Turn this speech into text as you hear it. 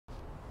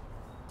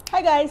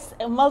Hi guys,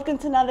 and welcome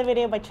to another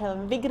video by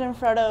Channel Vegan and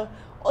Frodo.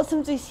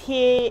 Awesome to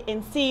hear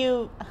and see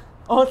you.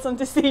 Awesome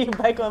to see you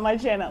back on my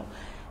channel.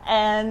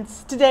 And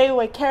today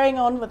we're carrying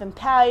on with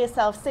Empower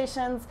Yourself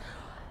sessions,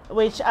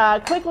 which are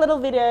quick little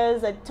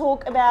videos that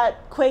talk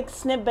about quick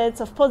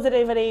snippets of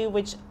positivity,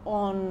 which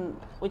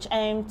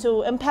aim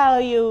to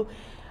empower you,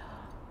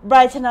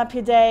 brighten up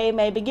your day,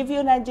 maybe give you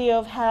an idea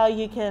of how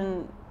you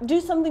can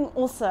do something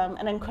awesome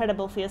and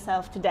incredible for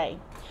yourself today.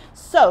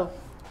 So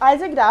I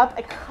digged up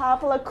a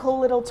couple of cool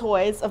little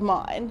toys of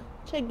mine.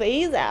 Check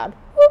these out.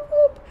 Whoop,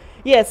 whoop.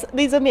 Yes,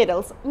 these are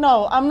medals.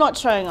 No, I'm not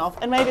showing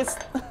off, and maybe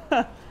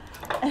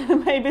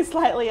maybe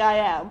slightly I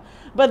am.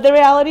 But the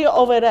reality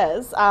of it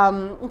is,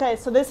 okay,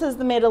 so this is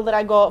the medal that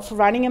I got for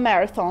running a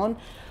marathon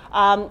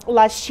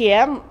last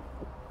year.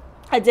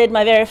 I did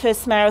my very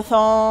first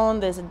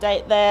marathon. There's a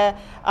date there,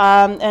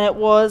 and it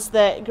was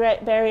the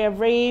Great Barrier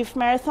Reef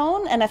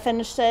Marathon, and I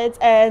finished it.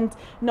 And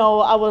no,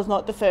 I was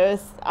not the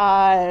first,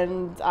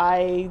 and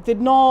I did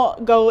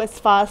not go as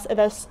fast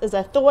as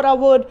I thought I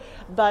would,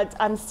 but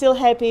I'm still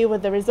happy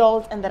with the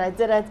result and that I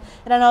did it,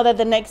 and I know that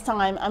the next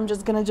time I'm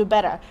just gonna do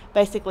better.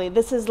 Basically,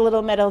 this is a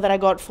little medal that I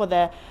got for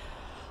the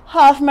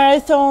half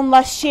marathon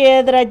last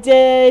year that I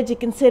did. You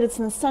can see it's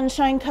in the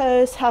Sunshine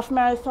Coast half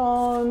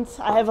marathons.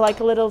 I have like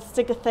a little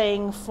sticker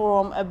thing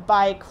from a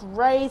bike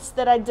race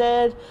that I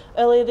did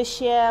earlier this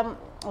year.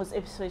 It was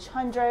Ipswich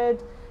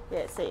 100. Yeah,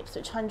 it's the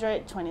Ipswich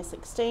 100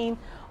 2016.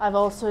 I've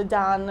also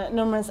done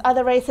numerous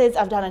other races.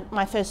 I've done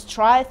my first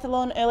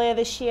triathlon earlier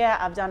this year.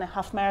 I've done a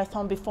half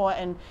marathon before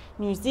in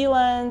New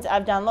Zealand.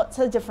 I've done lots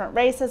of different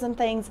races and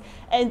things,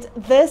 and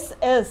this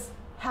is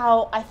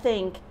how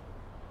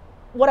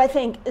what I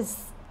think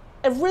is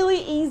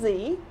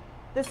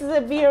this is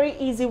a very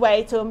easy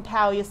way to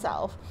empower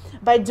yourself,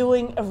 by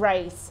doing a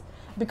race,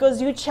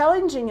 because you're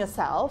challenging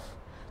yourself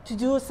to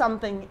do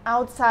something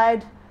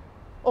outside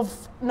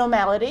of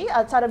normality,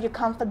 outside of your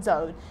comfort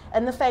zone.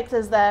 And the fact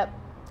is that,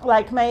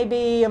 like,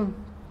 maybe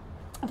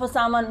for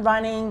someone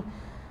running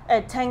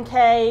a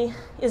 10K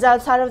is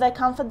outside of their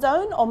comfort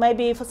zone, or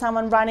maybe for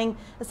someone running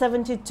a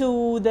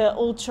 72, the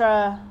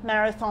ultra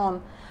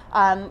marathon,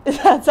 is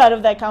outside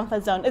of their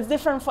comfort zone. It's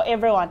different for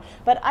everyone,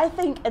 but I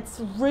think it's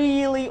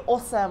really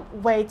awesome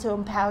way to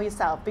empower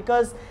yourself,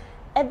 because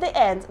at the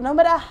end, no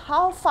matter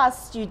how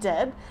fast you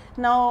did,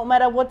 no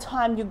matter what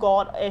time you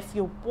got, if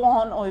you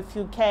won or if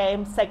you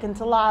came second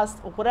to last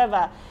or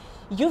whatever,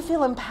 you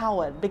feel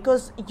empowered,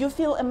 because you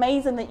feel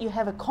amazing that you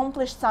have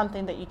accomplished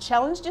something, that you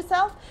challenged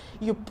yourself,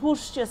 you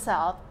pushed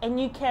yourself, and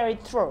you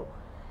carried through,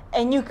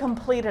 and you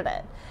completed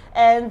it.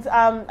 And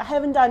I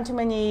haven't done too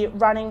many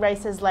running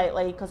races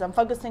lately because I'm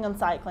focusing on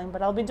cycling,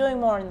 but I'll be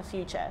doing more in the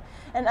future.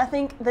 And I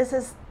think this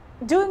is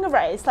doing a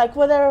race, like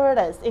whatever it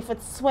is, if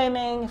it's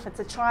swimming, if it's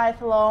a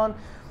triathlon,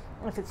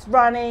 if it's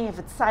running, if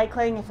it's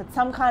cycling, if it's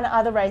some kind of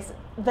other race,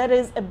 that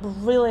is a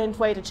brilliant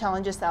way to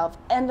challenge yourself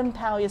and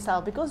empower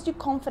yourself, because you're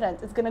confident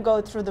it's going to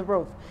go through the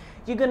roof.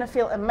 You're going to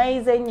feel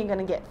amazing, you're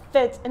going to get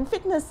fit. And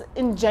fitness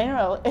in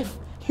general, if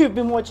you've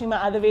been watching my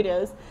other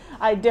videos,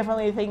 I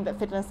definitely think that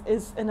fitness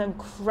is an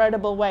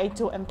incredible way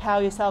to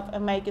empower yourself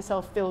and make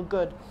yourself feel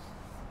good.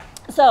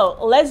 So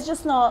let's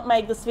just not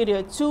make this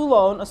video too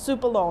long or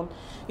super long.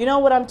 You know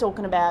what I'm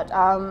talking about.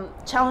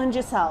 Challenge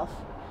yourself.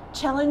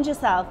 Challenge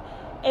yourself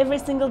every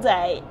single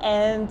day,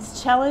 and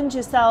challenge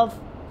yourself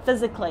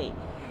physically.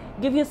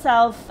 Give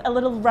yourself a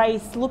little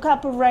race. Look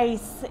up a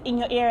race in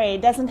your area.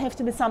 It doesn't have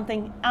to be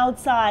something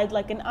outside,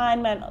 like an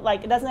Ironman.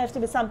 Like, it doesn't have to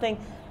be something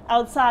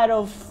outside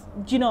of,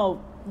 you know,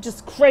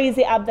 just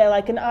crazy up there,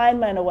 like an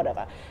Ironman or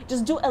whatever.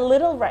 Just do a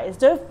little race.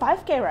 Do a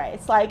 5K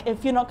race. Like,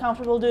 if you're not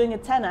comfortable doing a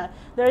 10er,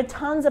 there are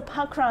tons of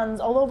park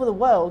runs all over the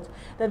world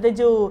that they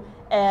do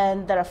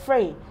and that are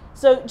free.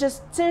 So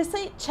just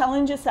seriously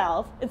challenge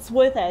yourself. It's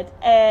worth it.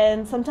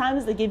 And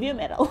sometimes they give you a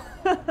medal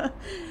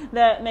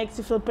that makes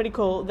you feel pretty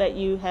cool that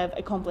you have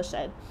accomplished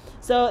it.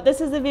 So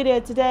this is the video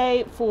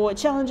today for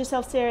Challenge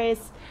Yourself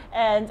series,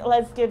 and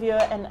let's give you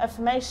an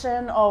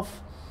affirmation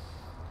of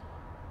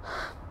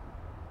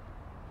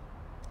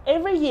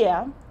every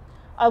year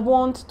I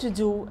want to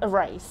do a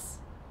race,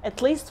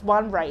 at least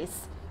one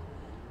race.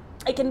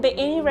 It can be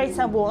any race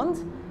I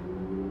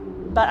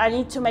want, but I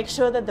need to make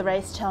sure that the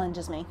race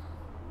challenges me.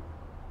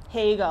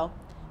 Here you go.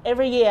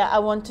 Every year I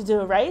want to do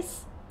a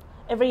race.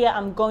 Every year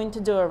I'm going to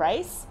do a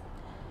race.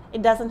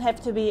 It doesn't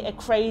have to be a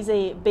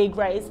crazy big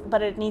race,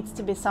 but it needs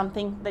to be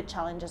something that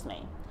challenges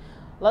me.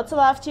 Lots of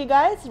love to you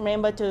guys.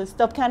 Remember to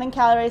stop counting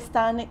calories,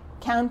 start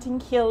counting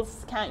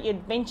kills, count your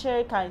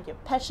adventure, count your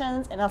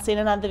passions, and I'll see you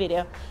in another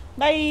video.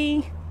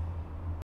 Bye!